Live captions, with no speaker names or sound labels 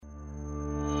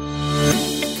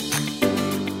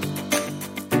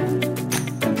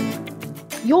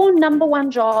Your number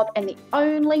one job and the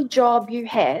only job you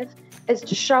have is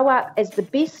to show up as the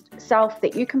best self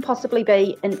that you can possibly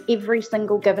be in every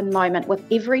single given moment, with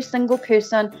every single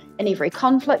person, in every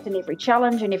conflict, in every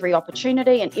challenge, in every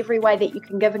opportunity, in every way that you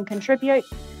can give and contribute.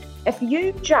 If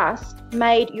you just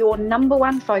made your number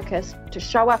one focus to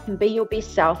show up and be your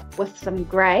best self with some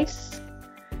grace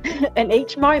in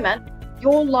each moment,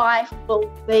 your life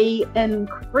will be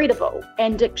incredible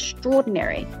and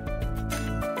extraordinary.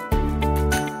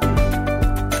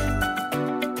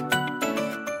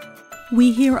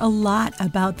 We hear a lot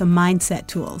about the mindset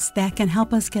tools that can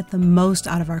help us get the most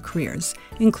out of our careers,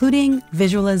 including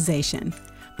visualization.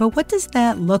 But what does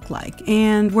that look like,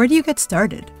 and where do you get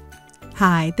started?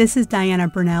 Hi, this is Diana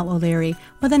Burnell O'Leary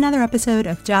with another episode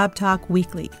of Job Talk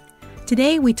Weekly.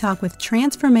 Today we talk with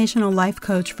transformational life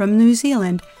coach from New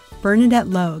Zealand, Bernadette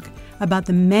Logue, about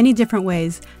the many different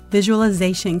ways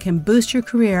visualization can boost your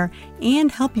career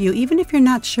and help you even if you're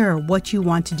not sure what you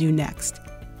want to do next.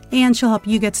 And she'll help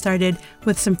you get started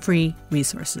with some free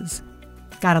resources.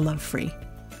 Gotta love free.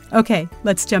 Okay,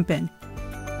 let's jump in.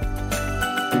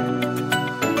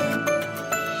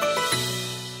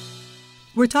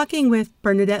 We're talking with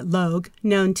Bernadette Logue,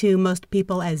 known to most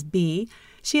people as B.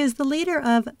 She is the leader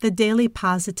of The Daily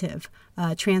Positive,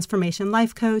 a transformation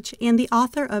life coach, and the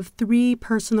author of 3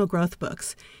 personal growth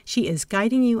books. She is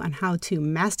guiding you on how to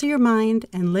master your mind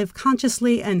and live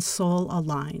consciously and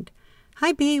soul-aligned.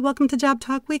 Hi, B. Welcome to Job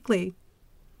Talk Weekly.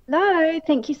 Hello.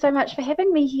 Thank you so much for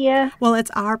having me here. Well,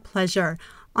 it's our pleasure.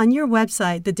 On your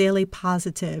website, The Daily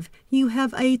Positive, you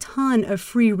have a ton of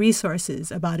free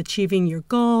resources about achieving your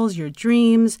goals, your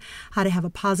dreams, how to have a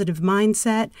positive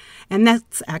mindset. And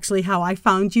that's actually how I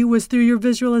found you, was through your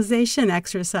visualization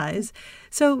exercise.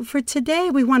 So for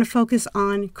today, we want to focus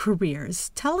on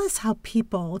careers. Tell us how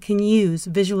people can use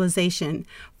visualization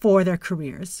for their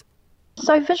careers.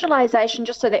 So visualization,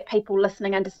 just so that people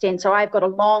listening understand, so I've got a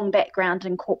long background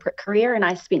in corporate career and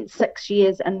I spent 6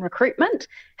 years in recruitment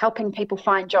helping people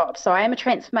find jobs. So I am a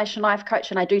transformation life coach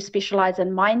and I do specialize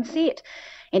in mindset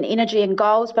and energy and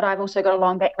goals, but I've also got a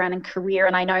long background in career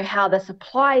and I know how this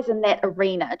applies in that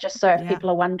arena, just so if people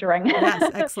are wondering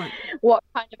yes, excellent. what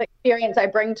kind of experience I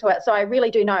bring to it. So I really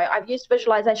do know. I've used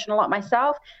visualization a lot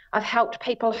myself. I've helped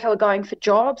people who are going for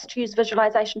jobs to use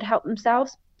visualization to help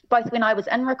themselves, both when I was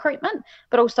in recruitment,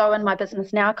 but also in my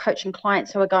business now, coaching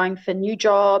clients who are going for new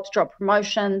jobs, job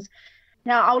promotions.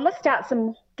 Now, I'll list out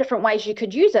some different ways you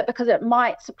could use it because it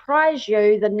might surprise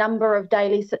you the number of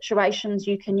daily situations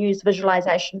you can use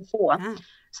visualization for.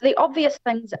 So the obvious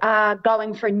things are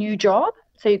going for a new job.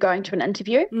 So you're going to an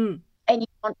interview and you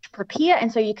want to prepare,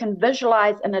 and so you can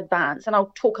visualize in advance. And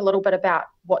I'll talk a little bit about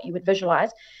what you would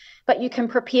visualize, but you can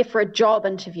prepare for a job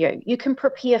interview. You can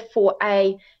prepare for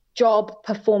a job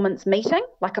performance meeting,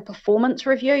 like a performance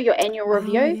review, your annual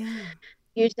review,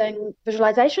 using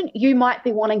visualization. You might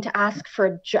be wanting to ask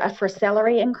for a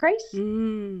salary increase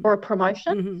or a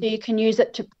promotion. So you can use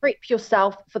it to prep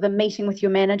yourself for the meeting with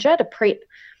your manager, to prep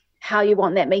how you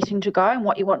want that meeting to go and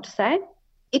what you want to say.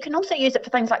 You can also use it for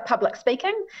things like public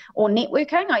speaking or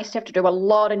networking. I used to have to do a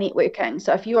lot of networking.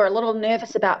 So if you are a little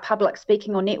nervous about public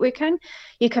speaking or networking,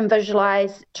 you can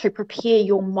visualize to prepare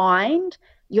your mind,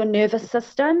 your nervous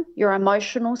system, your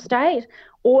emotional state,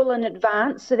 all in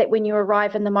advance, so that when you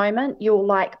arrive in the moment, you're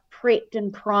like prepped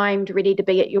and primed, ready to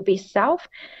be at your best self.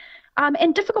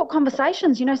 And difficult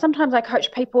conversations. You know, sometimes I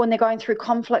coach people when they're going through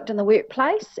conflict in the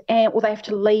workplace or they have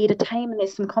to lead a team and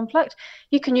there's some conflict.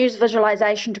 You can use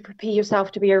visualization to prepare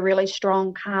yourself to be a really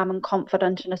strong, calm and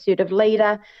confident and assertive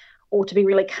leader, or to be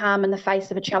really calm in the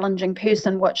face of a challenging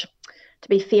person, which, to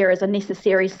be fair, is a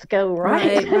necessary skill,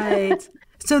 right? Right.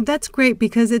 So that's great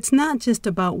because it's not just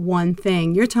about one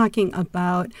thing. You're talking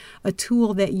about a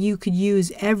tool that you could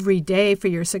use every day for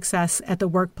your success at the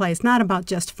workplace, not about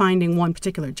just finding one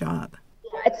particular job.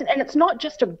 It's not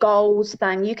just a goals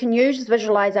thing. You can use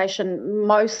visualization.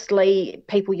 Mostly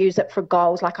people use it for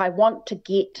goals, like I want to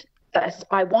get this.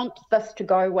 I want this to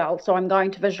go well, so I'm going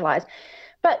to visualize.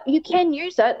 But you can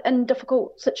use it in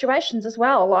difficult situations as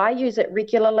well. I use it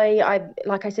regularly.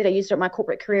 Like I said, I used it in my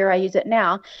corporate career. I use it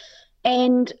now.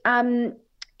 And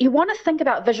you want to think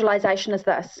about visualization as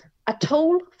this: a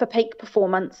tool for peak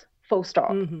performance, full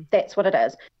stop. That's what it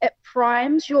is. It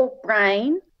primes your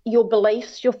brain, your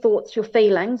beliefs, your thoughts, your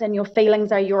feelings, and your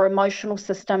feelings are your emotional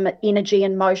system, energy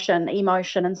and motion,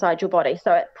 emotion inside your body.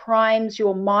 So it primes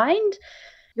your mind,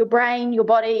 your brain, your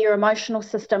body, your emotional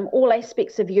system, all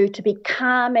aspects of you to be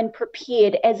calm and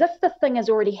prepared as if the thing has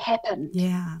already happened.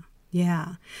 Yeah.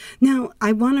 Yeah. Now,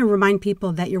 I want to remind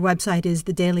people that your website is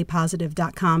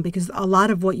thedailypositive.com because a lot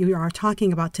of what you are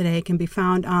talking about today can be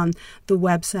found on the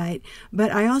website.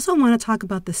 But I also want to talk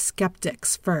about the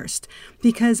skeptics first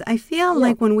because I feel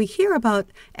like when we hear about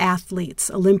athletes,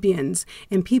 Olympians,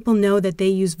 and people know that they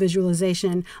use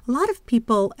visualization, a lot of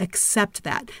people accept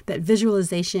that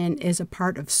visualization is a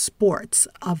part of sports,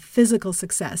 of physical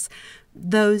success.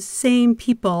 Those same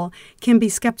people can be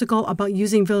skeptical about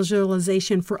using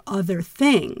visualization for other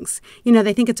things.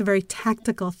 They think it's a very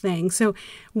tactical thing. So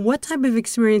what type of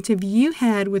experience have you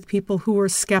had with people who were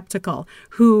skeptical,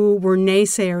 who were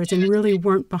naysayers and really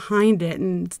weren't behind it,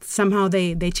 and somehow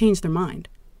they changed their mind?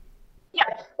 Yeah.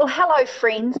 Well, hello,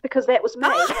 friends, because that was me.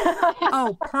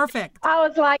 Oh, perfect. I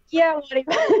was like, yeah,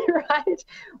 whatever, right?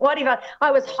 Whatever.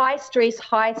 I was high stress,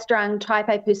 high strung, type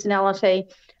A personality,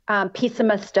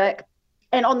 pessimistic.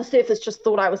 And on the surface, just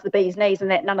thought I was the bee's knees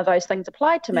and that none of those things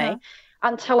applied to me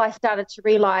until I started to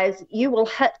realize you will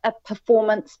hit a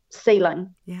performance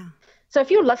ceiling. Yeah. So if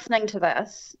you're listening to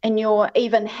this and you're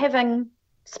even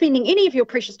spending any of your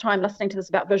precious time listening to this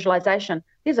about visualization,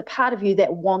 there's a part of you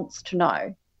that wants to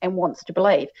know and wants to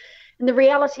believe. And the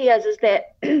reality is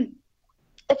that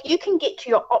if you can get to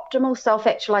your optimal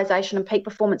self-actualization and peak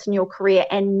performance in your career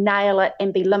and nail it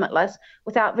and be limitless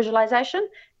without visualization,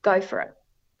 go for it.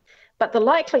 But the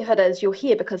likelihood is you're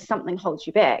here because something holds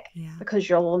you back, because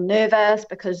you're a little nervous,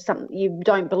 because you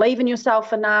don't believe in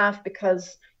yourself enough,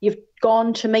 because you've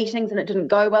gone to meetings and it didn't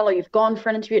go well, or you've gone for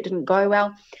an interview, it didn't go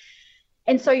well.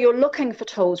 And so you're looking for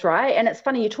tools, right? And it's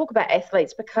funny you talk about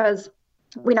athletes because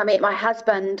when I met my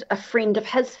husband, a friend of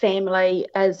his family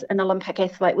is an Olympic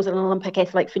athlete, was an Olympic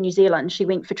athlete for New Zealand. She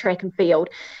went for track and field.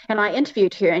 And I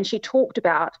interviewed her and she talked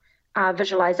about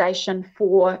visualization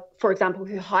for example,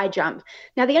 her high jump.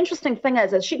 Now, the interesting thing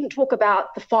is she didn't talk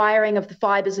about the firing of the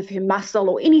fibers of her muscle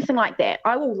or anything like that.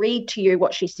 I will read to you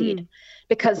what she said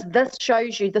because this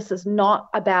shows you this is not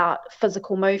about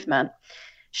physical movement.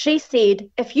 She said,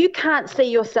 if you can't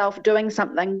see yourself doing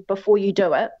something before you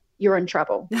do it, you're in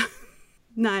trouble.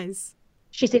 Nice.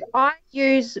 She said, I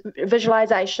use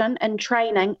visualization in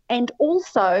training and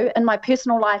also in my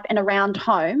personal life and around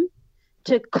home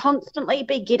to constantly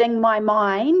be getting my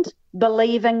mind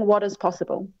believing what is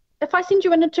possible. If I send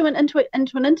you into an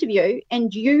interview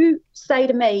and you say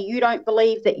to me you don't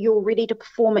believe that you're ready to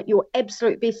perform at your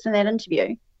absolute best in that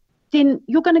interview, then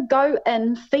you're going to go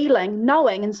in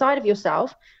knowing inside of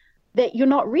yourself that you're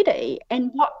not ready. And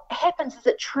what happens is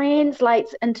it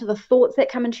translates into the thoughts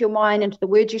that come into your mind, into the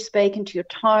words you speak, into your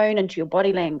tone, into your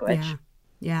body language.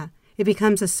 Yeah. It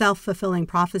becomes a self-fulfilling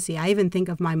prophecy. I even think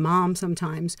of my mom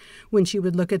sometimes when she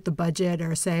would look at the budget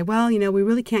or say, well, we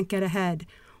really can't get ahead.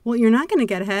 Well, you're not going to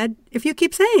get ahead if you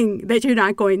keep saying that you're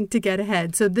not going to get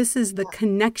ahead. So this is the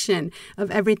connection of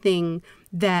everything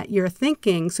that you're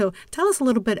thinking. So tell us a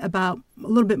little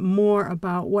bit more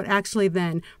about what actually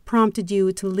then prompted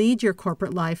you to lead your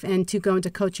corporate life and to go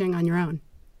into coaching on your own.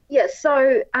 Yeah,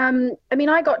 so,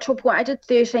 I got to a point, I did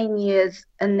 13 years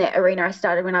in that arena. I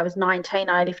started when I was 19,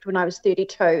 I left when I was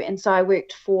 32. And so I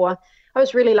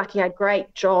was really lucky. I had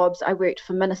great jobs. I worked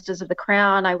for ministers of the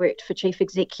Crown. I worked for chief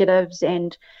executives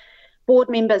and board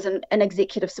members and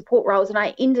executive support roles. And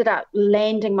I ended up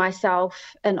landing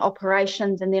myself in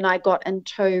operations. And then I got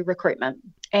into recruitment.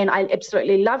 And I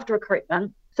absolutely loved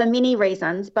recruitment for many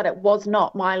reasons, but it was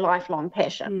not my lifelong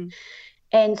passion.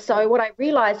 And so what I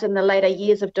realized in the later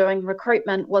years of doing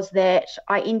recruitment was that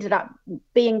I ended up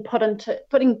being put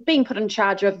in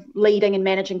charge of leading and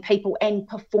managing people and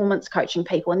performance coaching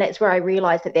people. And that's where I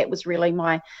realized that was really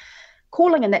my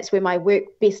calling, and that's where my work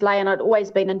best lay. And I'd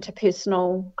always been into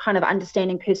personal, kind of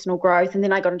understanding personal growth. And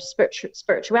then I got into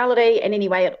spirituality. And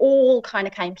anyway, it all kind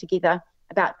of came together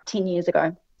about 10 years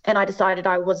ago. And I decided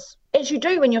I was, as you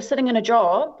do when you're sitting in a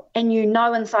job and you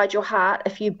know inside your heart,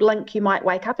 if you blink, you might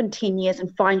wake up in 10 years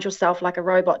and find yourself like a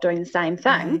robot doing the same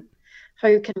thing.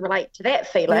 Who can relate to that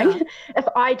feeling? Yeah. If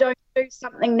I don't do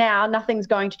something now, nothing's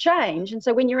going to change. And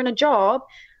so when you're in a job,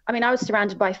 I was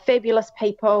surrounded by fabulous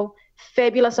people,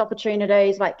 fabulous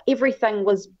opportunities, like everything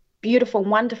was beautiful and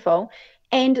wonderful.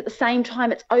 And at the same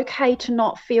time, it's okay to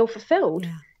not feel fulfilled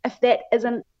if that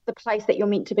isn't the place that you're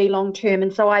meant to be long term.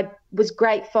 And so I was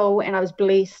grateful and I was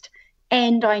blessed,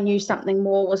 and I knew something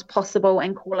more was possible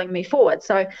and calling me forward.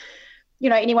 So,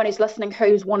 anyone who's listening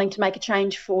who's wanting to make a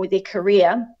change for their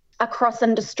career across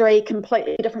industry,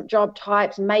 completely different job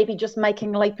types, maybe just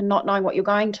making a leap and not knowing what you're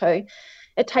going to,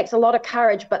 it takes a lot of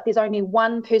courage, but there's only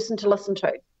one person to listen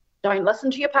to. Don't listen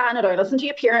to your partner, don't listen to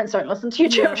your parents, don't listen to your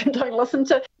children,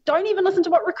 don't even listen to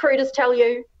what recruiters tell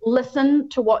you. Listen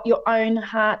to what your own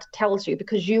heart tells you,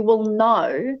 because you will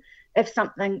know if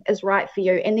something is right for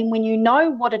you. And then when you know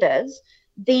what it is,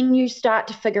 then you start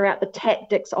to figure out the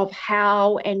tactics of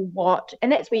how and what,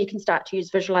 and that's where you can start to use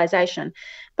visualization.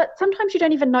 But sometimes you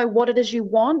don't even know what it is you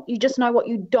want, you just know what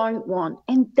you don't want,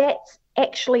 and that's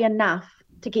actually enough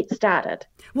to get started.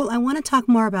 Well, I want to talk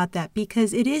more about that,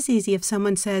 because it is easy if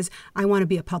someone says, I want to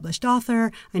be a published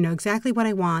author, I know exactly what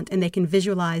I want, and they can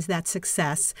visualize that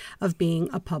success of being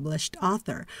a published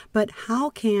author. But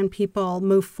how can people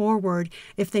move forward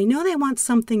if they know they want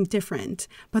something different,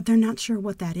 but they're not sure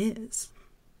what that is?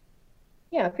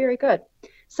 Yeah, very good.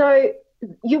 So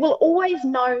you will always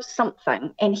know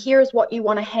something, and here's what you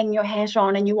want to hang your hat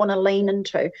on and you want to lean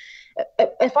into.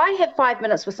 If I have 5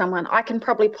 minutes with someone, I can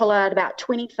probably pull out about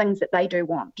 20 things that they do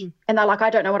want. And they're like, I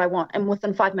don't know what I want. And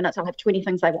within 5 minutes, I'll have 20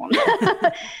 things they want.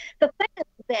 The thing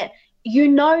is that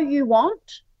you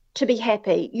want to be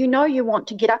happy. You want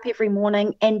to get up every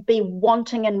morning and be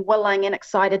wanting and willing and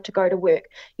excited to go to work.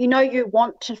 You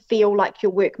want to feel like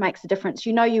your work makes a difference.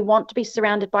 You want to be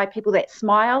surrounded by people that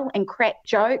smile and crack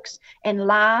jokes and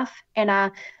laugh and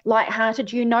are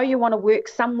lighthearted. You want to work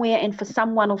somewhere and for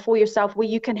someone or for yourself where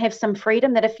you can have some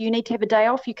freedom, that if you need to have a day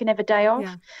off, you can have a day off.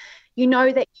 Yeah. You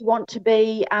know that you want to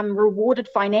be rewarded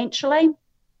financially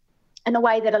in a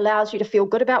way that allows you to feel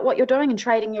good about what you're doing and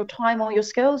trading your time or your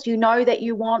skills. You know that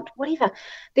you want whatever.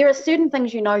 There are certain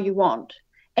things you want,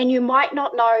 and you might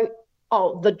not know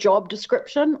the job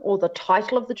description or the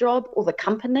title of the job or the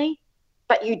company,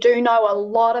 but you do know a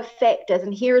lot of factors.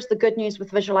 And here is the good news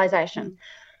with visualization.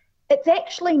 It's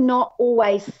actually not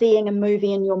always seeing a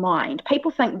movie in your mind. People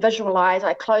think visualize,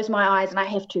 I close my eyes and I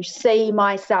have to see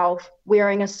myself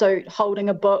wearing a suit, holding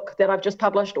a book that I've just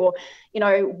published, or,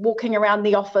 walking around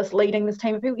the office, leading this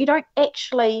team of people. You don't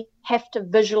actually have to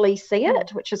visually see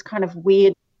it, which is kind of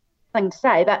weird thing to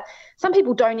say, but some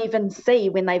people don't even see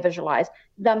when they visualize.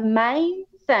 The main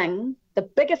thing, the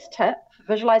biggest tip for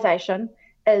visualization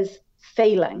is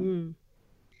feeling.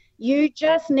 You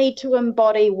just need to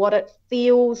embody what it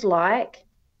feels like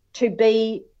to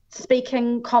be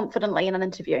speaking confidently in an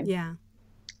interview. Yeah.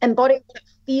 Embody what it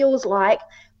feels like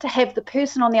to have the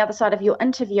person on the other side of your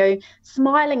interview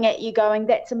smiling at you going,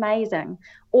 that's amazing.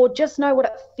 Or just know what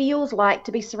it feels like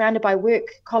to be surrounded by work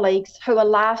colleagues who are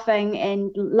laughing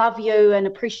and love you and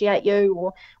appreciate you,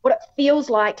 or what it feels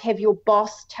like to have your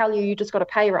boss tell you just got a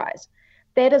pay rise.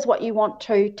 That is what you want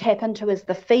to tap into, is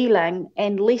the feeling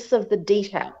and less of the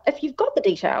detail. If you've got the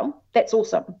detail, that's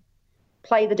awesome.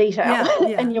 Play the detail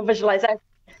in your visualization.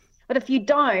 But if you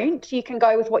don't, you can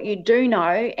go with what you do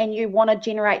know, and you want to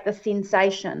generate the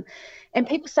sensation. And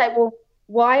people say, well,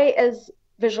 why is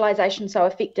visualization so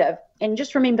effective? And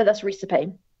just remember this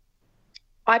recipe.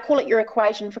 I call it your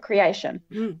equation for creation.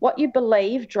 What you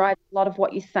believe drives a lot of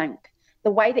what you think. The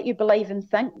way that you believe and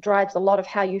think drives a lot of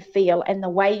how you feel, and the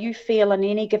way you feel in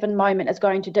any given moment is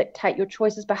going to dictate your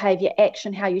choices, behavior,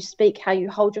 action, how you speak, how you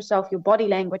hold yourself, your body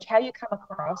language, how you come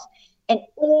across, and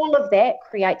all of that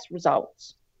creates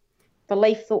results.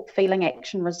 Belief, thought, feeling,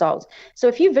 action, results. So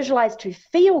if you visualize to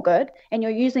feel good and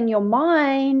you're using your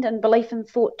mind and belief and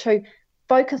thought to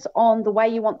focus on the way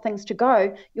you want things to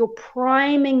go, you're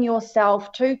priming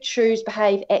yourself to choose,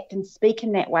 behave, act, and speak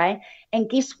in that way. And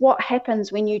guess what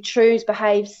happens when you choose,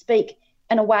 behave, speak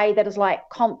in a way that is like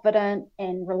confident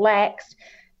and relaxed?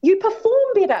 You perform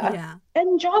better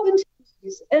in job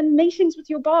interviews, in meetings with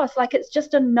your boss. Like, it's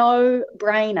just a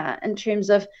no-brainer in terms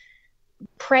of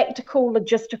practical,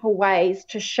 logistical ways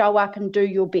to show up and do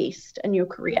your best in your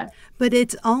career. But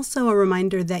it's also a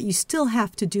reminder that you still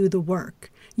have to do the work.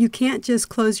 You can't just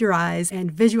close your eyes and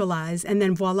visualize and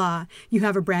then voila, you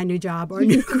have a brand new job or a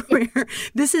new career.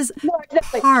 This is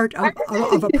part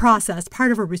of a process,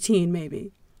 part of a routine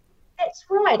maybe. That's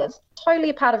right. It's totally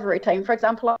a part of a routine. For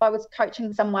example, I was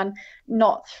coaching someone,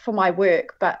 not for my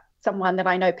work, but someone that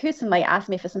I know personally asked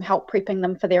me for some help prepping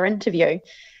them for their interview,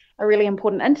 a really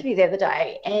important interview the other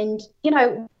day. And,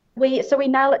 we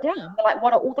nail it down. We're like,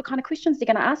 what are all the kind of questions they're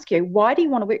going to ask you? Why do you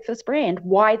want to work for this brand?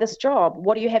 Why this job?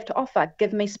 What do you have to offer?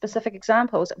 Give me specific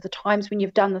examples of the times when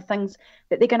you've done the things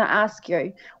that they're going to ask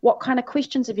you. What kind of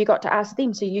questions have you got to ask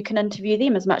them so you can interview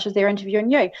them as much as they're interviewing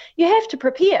you? You have to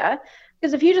prepare,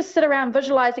 because if you just sit around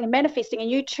visualizing and manifesting and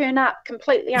you turn up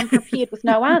completely unprepared with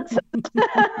no answers,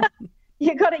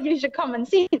 you've got to use your common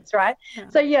sense, right? Yeah.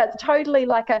 So it's totally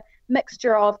like a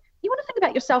mixture of, you want to think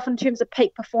about yourself in terms of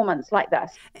peak performance like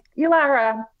this. You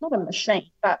are not a machine,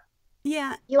 but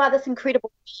you are this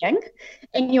incredible being,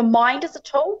 and your mind is a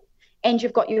tool, and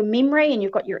you've got your memory, and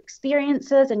you've got your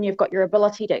experiences, and you've got your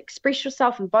ability to express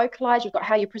yourself and vocalize, you've got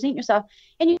how you present yourself,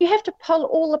 and you have to pull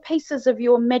all the pieces of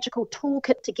your magical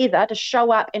toolkit together to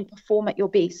show up and perform at your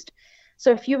best.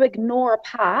 So if you ignore a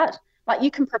part, Like, you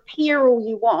can prepare all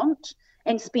you want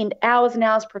and spend hours and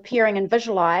hours preparing and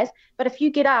visualize, but if you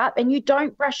get up and you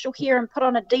don't brush your hair and put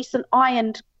on a decent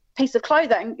ironed piece of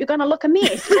clothing, you're going to look a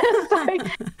mess.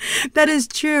 That is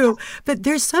true. But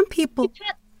there's some people,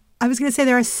 I was going to say,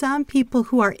 there are some people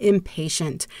who are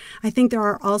impatient. I think there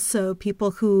are also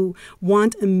people who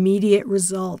want immediate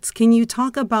results. Can you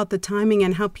talk about the timing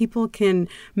and how people can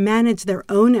manage their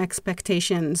own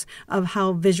expectations of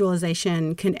how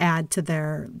visualization can add to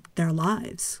their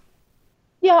lives?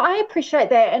 Yeah, I appreciate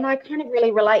that. And I kind of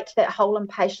really relate to that whole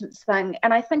impatience thing.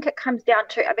 And I think it comes down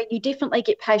to, I mean, you definitely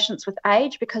get patience with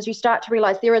age, because you start to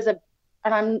realize there is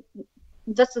we're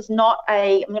not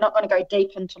going to go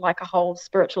deep into like a whole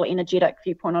spiritual, energetic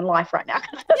viewpoint on life right now.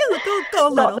 Yeah, go a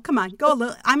little. Come on, go a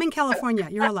little. I'm in California.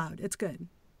 You're allowed. It's good.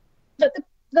 But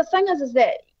the thing is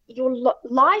that your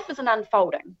life is an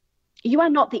unfolding. You are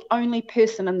not the only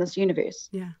person in this universe.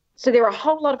 Yeah. So there are a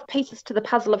whole lot of pieces to the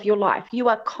puzzle of your life. You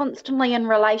are constantly in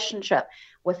relationship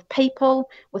with people,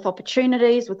 with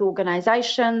opportunities, with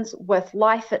organizations, with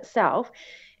life itself,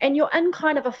 and you're in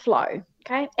kind of a flow,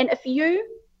 okay? And if you,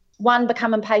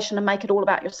 become impatient and make it all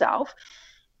about yourself,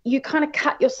 you kind of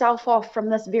cut yourself off from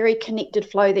this very connected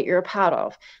flow that you're a part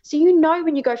of. So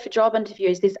when you go for job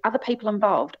interviews, there's other people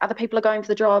involved. Other people are going for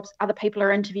the jobs. Other people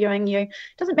are interviewing you. It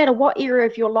doesn't matter what area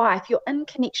of your life, you're in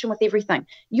connection with everything.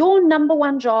 Your number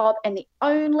one job and the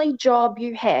only job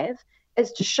you have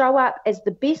is to show up as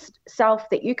the best self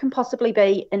that you can possibly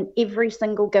be in every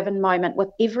single given moment, with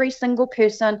every single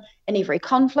person, in every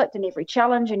conflict, in every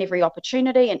challenge, in every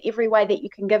opportunity, in every way that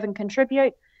you can give and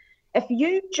contribute. If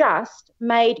you just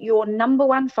made your number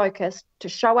one focus to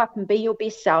show up and be your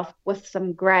best self with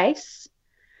some grace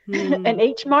in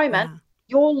each moment,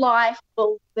 your life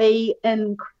will be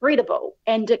incredible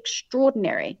and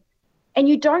extraordinary. And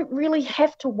you don't really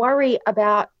have to worry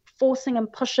about forcing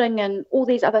and pushing and all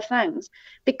these other things,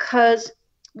 because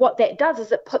what that does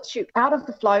is it puts you out of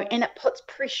the flow and it puts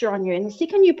pressure on you. And the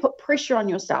second you put pressure on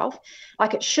yourself,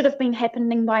 like it should have been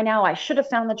happening by now, I should have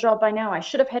found the job by now, I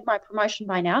should have had my promotion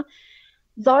by now,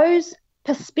 those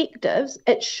perspectives,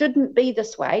 it shouldn't be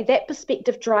this way. That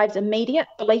perspective drives immediate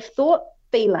belief, thought,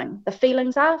 feeling. The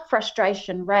feelings are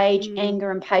frustration, rage,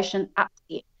 anger, impatience,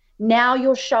 upset. Now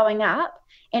you're showing up,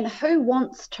 and who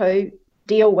wants to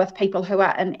deal with people who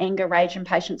are in anger, rage,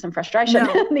 impatience, and frustration?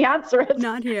 No, the answer is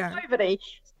not here. Nobody.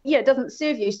 Yeah, it doesn't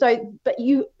serve you. So, but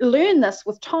you learn this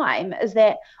with time, is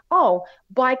that,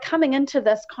 by coming into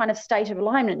this kind of state of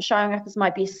alignment and showing up as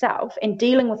my best self and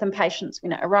dealing with impatience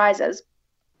when it arises,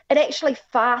 it actually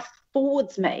fast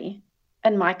forwards me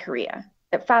in my career.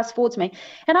 It fast forwards me.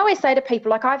 And I always say to people,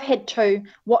 like, I've had to,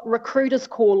 what recruiters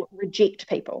call, reject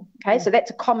people. Okay. So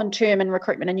that's a common term in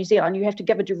recruitment in New Zealand. You have to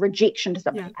give a rejection to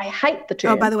something. Yeah. I hate the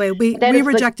term. Oh, by the way, we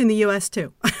reject in the US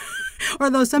too.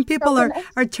 Although some people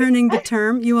are turning the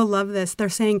term, you will love this. They're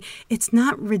saying it's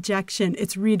not rejection,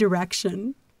 it's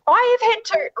redirection. I have had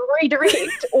to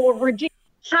redirect or reject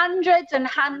hundreds and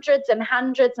hundreds and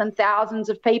hundreds and thousands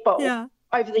of people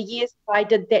over the years I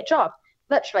did that job.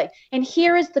 Literally. And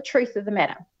here is the truth of the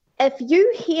matter. If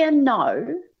you hear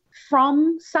no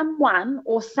from someone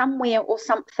or somewhere or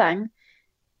something,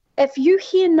 if you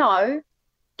hear no,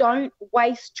 don't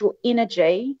waste your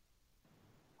energy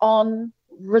on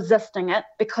resisting it,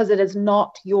 because it is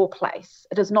not your place.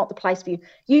 It is not the place for you.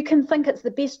 You can think it's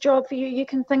the best job for you. You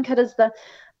can think it is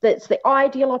it's the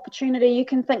ideal opportunity. You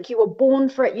can think you were born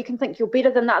for it. You can think you're better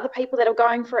than the other people that are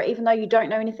going for it, even though you don't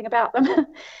know anything about them.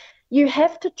 You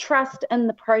have to trust in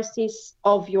the process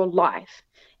of your life.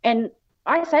 And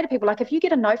I say to people, like, if you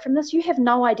get a no from this, you have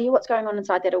no idea what's going on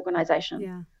inside that organization.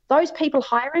 Yeah. Those people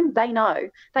hiring, they know.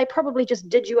 They probably just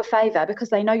did you a favor because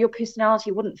they know your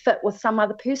personality wouldn't fit with some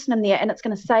other person in there, and it's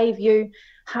going to save you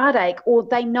heartache, or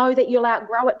they know that you'll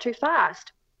outgrow it too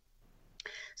fast.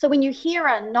 So when you hear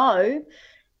a no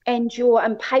and you're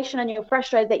impatient and you're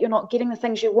frustrated that you're not getting the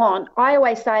things you want, I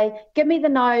always say, give me the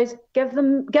no's, give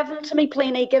them to me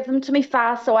plenty, give them to me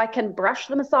fast, so I can brush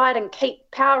them aside and keep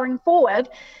powering forward,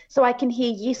 so I can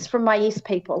hear yes from my yes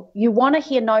people. You want to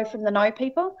hear no from the no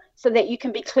people so that you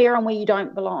can be clear on where you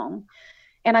don't belong.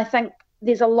 And I think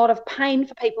there's a lot of pain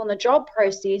for people in the job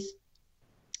process,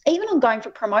 even on going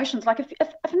for promotions. Like if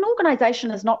an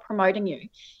organization is not promoting you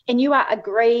and you are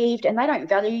aggrieved and they don't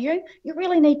value you, you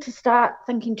really need to start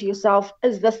thinking to yourself,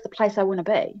 is this the place I want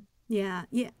to be? Yeah.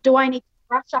 Do I need to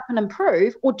brush up and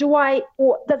improve, or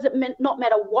does it not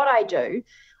matter what I do?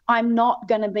 I'm not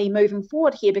going to be moving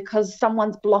forward here because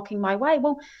someone's blocking my way.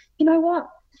 Well, you know what?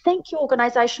 thank you,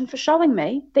 organisation, for showing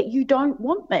me that you don't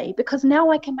want me, because now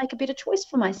I can make a better choice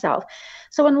for myself.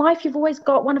 So in life, you've always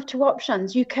got one of two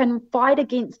options. You can fight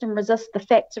against and resist the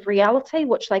facts of reality,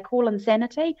 which they call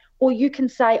insanity, or you can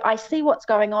say, I see what's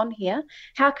going on here.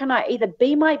 How can I either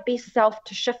be my best self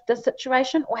to shift this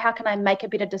situation, or how can I make a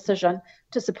better decision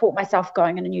to support myself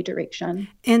going in a new direction?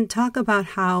 And talk about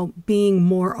how being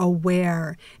more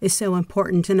aware is so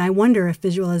important. And I wonder if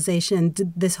visualization,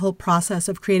 this whole process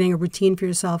of creating a routine for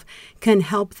yourself, can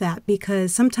help that,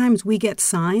 because sometimes we get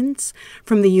signs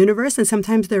from the universe, and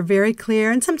sometimes they're very clear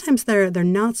and sometimes they're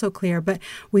not so clear, but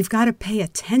we've got to pay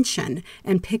attention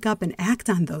and pick up and act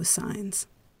on those signs.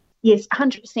 Yes,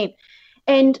 100%.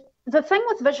 And the thing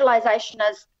with visualization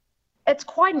is it's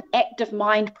quite an active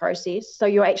mind process. So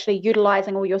you're actually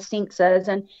utilizing all your senses,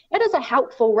 and it is a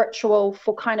helpful ritual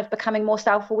for kind of becoming more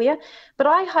self-aware. But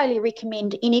I highly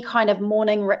recommend any kind of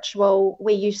morning ritual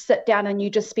where you sit down and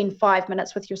you just spend 5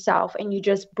 minutes with yourself and you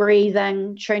just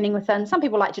breathing, tuning within. Some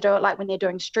people like to do it like when they're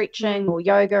doing stretching or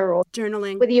yoga or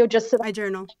journaling. Whether you're just I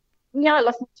journal.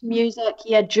 Listening to music,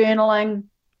 journaling.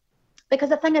 Because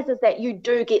the thing is that you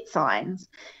do get signs,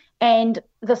 and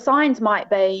the signs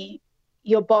might be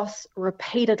your boss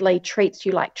repeatedly treats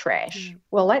you like trash.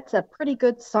 Well, that's a pretty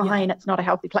good sign. Yeah. It's not a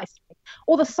healthy place to be.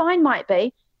 Or the sign might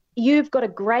be you've got a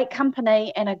great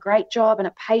company and a great job and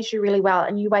it pays you really well,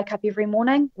 and you wake up every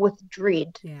morning with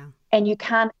dread. Yeah. And you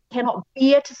cannot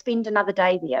bear to spend another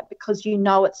day there because you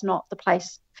know it's not the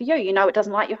place for you. You know it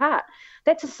doesn't light your heart.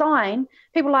 That's a sign.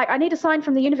 People are like, I need a sign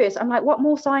from the universe. I'm like, what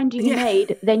more sign do you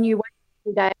need than you wake up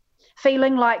every day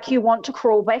feeling like you want to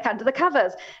crawl back under the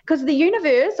covers? Because the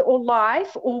universe or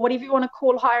life or whatever you want to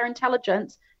call higher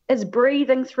intelligence is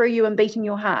breathing through you and beating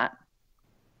your heart.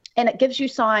 And it gives you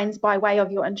signs by way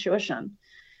of your intuition.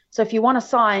 So if you want a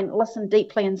sign, listen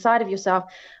deeply inside of yourself.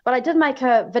 But I did make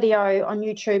a video on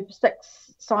YouTube,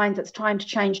 6 signs it's time to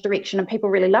change direction. And people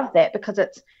really love that because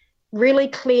it's really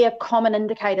clear, common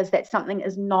indicators that something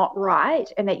is not right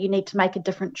and that you need to make a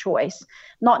different choice.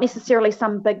 Not necessarily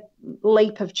some big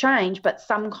leap of change, but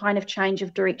some kind of change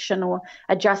of direction or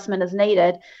adjustment is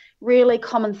needed. Really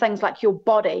common things like your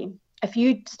body. If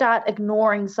you start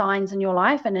ignoring signs in your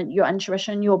life and in your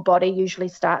intuition, your body usually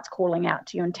starts calling out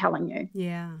to you and telling you.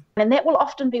 Yeah. And that will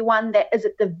often be one that is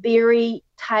at the very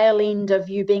tail end of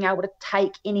you being able to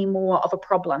take any more of a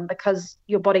problem because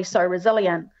your body's so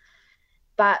resilient.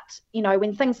 But,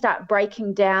 when things start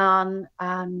breaking down,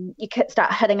 you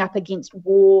start hitting up against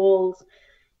walls.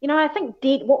 I think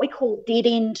what I call dead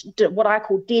ends,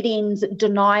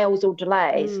 denials or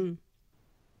delays.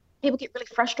 People get really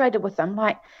frustrated with them.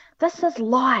 Like, this is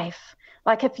life.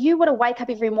 Like, if you were to wake up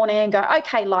every morning and go,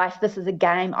 okay, life, this is a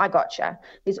game, I gotcha.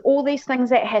 There's all these things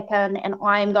that happen, and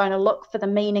I'm going to look for the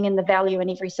meaning and the value in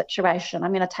every situation.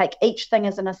 I'm going to take each thing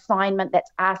as an assignment that's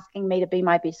asking me to be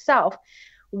my best self.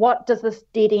 What does this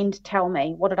dead end tell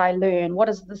me? What did I learn? What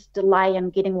is this delay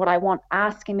in getting what I want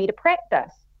asking me to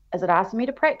practice? Is it asking me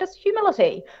to practice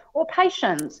humility or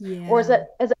patience? Yeah. Or is it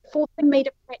forcing me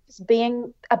to practice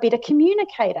being a better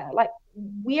communicator? Like,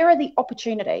 where are the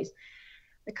opportunities?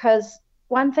 Because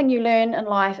one thing you learn in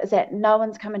life is that no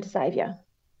one's coming to save you.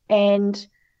 And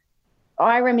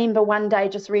I remember one day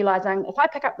just realizing if I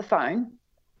pick up the phone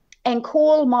and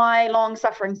call my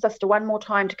long-suffering sister one more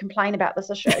time to complain about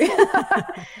this issue, she can't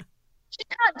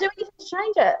do anything to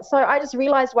change it. So I just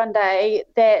realized one day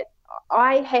that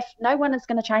no one is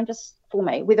going to change this for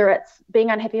me, whether it's being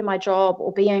unhappy in my job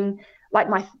or being like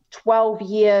my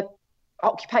 12-year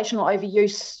occupational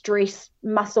overuse, stress,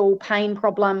 muscle pain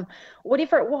problem,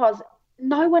 whatever it was,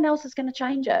 no one else is going to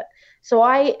change it. So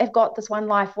I have got this one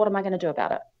life. What am I going to do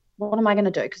about it? What am I going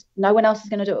to do? Because no one else is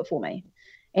going to do it for me.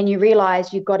 And you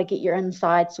realize you've got to get your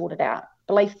inside sorted out.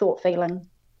 Belief, thought, feeling.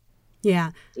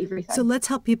 Yeah. Everything. So let's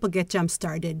help people get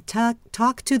jump-started.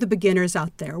 Talk to the beginners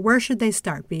out there. Where should they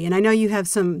start, Bea? And I know you have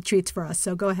some treats for us,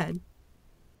 so go ahead.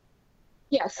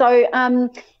 Yeah, so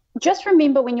just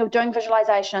remember when you're doing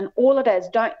visualization, all it is,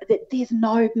 there's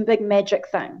no big magic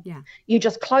thing. Yeah. You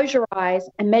just close your eyes,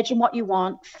 imagine what you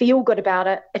want, feel good about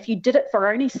it. If you did it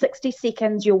for only 60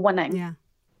 seconds, you're winning. Yeah.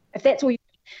 If that's all you do.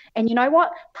 And you know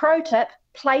what? Pro tip,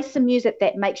 play some music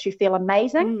that makes you feel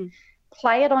amazing.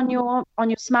 Play it on your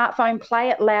smartphone, play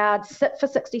it loud, sit for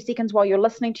 60 seconds while you're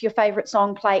listening to your favorite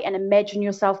song play, and imagine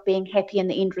yourself being happy in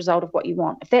the end result of what you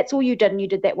want. If that's all you did and you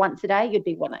did that once a day, you'd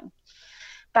be winning.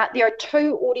 But there are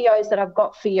 2 audios that I've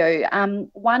got for you.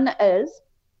 One is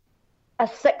a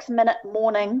 6-minute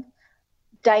morning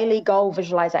daily goal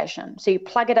visualization. So you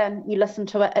plug it in, you listen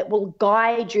to it, it will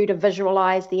guide you to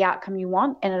visualize the outcome you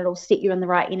want, and it'll set you in the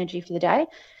right energy for the day.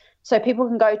 So people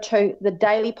can go to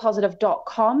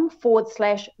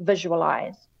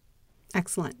thedailypositive.com/visualize.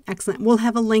 Excellent. Excellent. We'll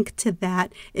have a link to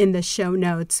that in the show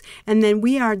notes. And then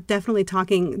we are definitely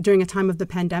talking during a time of the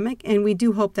pandemic, and we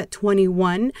do hope that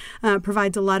 21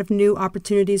 provides a lot of new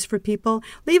opportunities for people.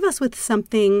 Leave us with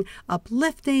something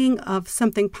uplifting, of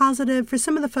something positive for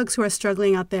some of the folks who are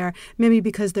struggling out there, maybe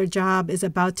because their job is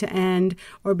about to end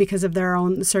or because of their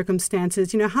own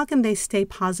circumstances. How can they stay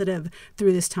positive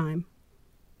through this time?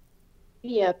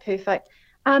 Yeah, perfect.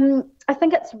 I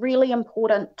think it's really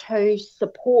important to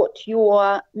support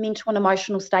your mental and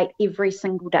emotional state every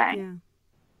single day. Yeah.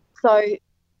 So,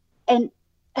 and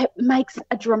it makes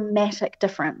a dramatic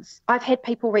difference. I've had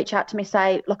people reach out to me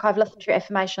say, look, I've listened to your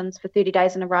affirmations for 30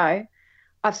 days in a row.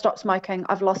 I've stopped smoking.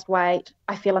 I've lost weight.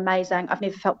 I feel amazing. I've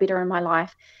never felt better in my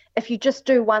life. If you just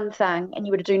do one thing and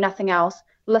you were to do nothing else,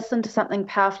 listen to something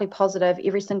powerfully positive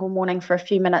every single morning for a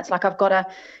few minutes. Like I've got a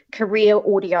career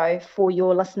audio for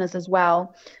your listeners as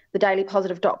well,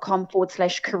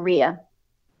 thedailypositive.com/career.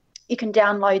 You can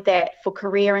download that for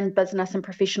career and business and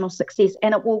professional success,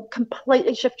 and it will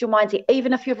completely shift your mindset,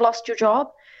 even if you've lost your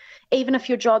job, even if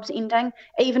your job's ending,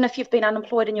 even if you've been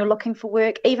unemployed and you're looking for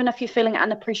work, even if you're feeling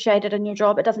unappreciated in your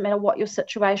job. It doesn't matter what your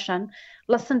situation.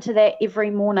 Listen to that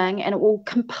every morning, and it will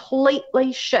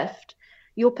completely shift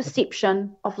your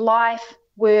perception of life,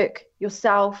 work,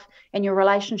 yourself, and your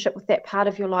relationship with that part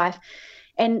of your life.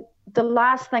 And the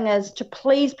last thing is to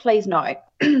please know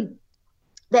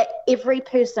that every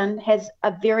person has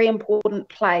a very important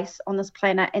place on this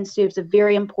planet and serves a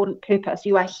very important purpose.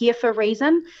 You are here for a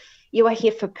reason. You are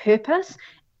here for purpose,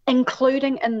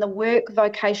 including in the work,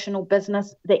 vocational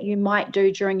business that you might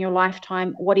do during your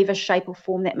lifetime, whatever shape or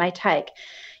form that may take.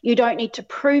 You don't need to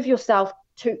prove yourself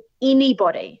to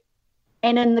anybody.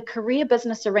 And in the career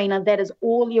business arena, that is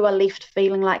all you are left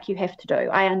feeling like you have to do.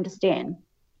 I understand.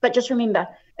 But just remember,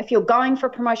 if you're going for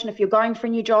a promotion, if you're going for a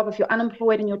new job, if you're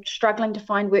unemployed and you're struggling to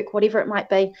find work, whatever it might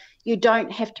be, you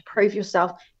don't have to prove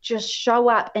yourself. Just show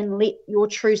up and let your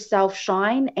true self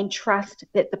shine and trust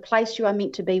that the place you are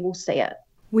meant to be will see it.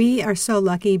 We are so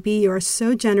lucky, Bea. You are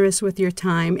so generous with your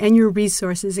time and your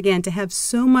resources, again, to have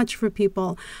so much for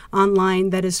people online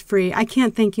that is free. I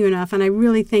can't thank you enough, and I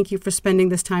really thank you for spending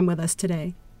this time with us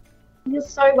today. You're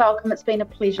so welcome. It's been a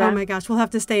pleasure. Oh, my gosh. We'll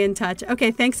have to stay in touch.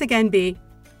 Okay, thanks again, Bea.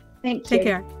 Thank you. Take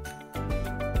care.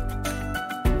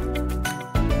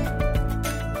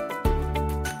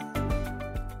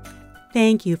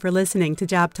 Thank you for listening to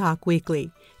Job Talk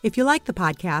Weekly. If you like the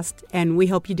podcast, and we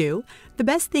hope you do, the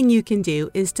best thing you can do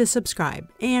is to subscribe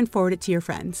and forward it to your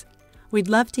friends. We'd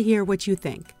love to hear what you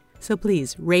think, so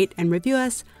please rate and review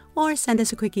us or send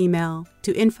us a quick email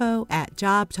to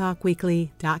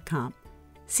info@jobtalkweekly.com.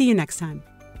 See you next time.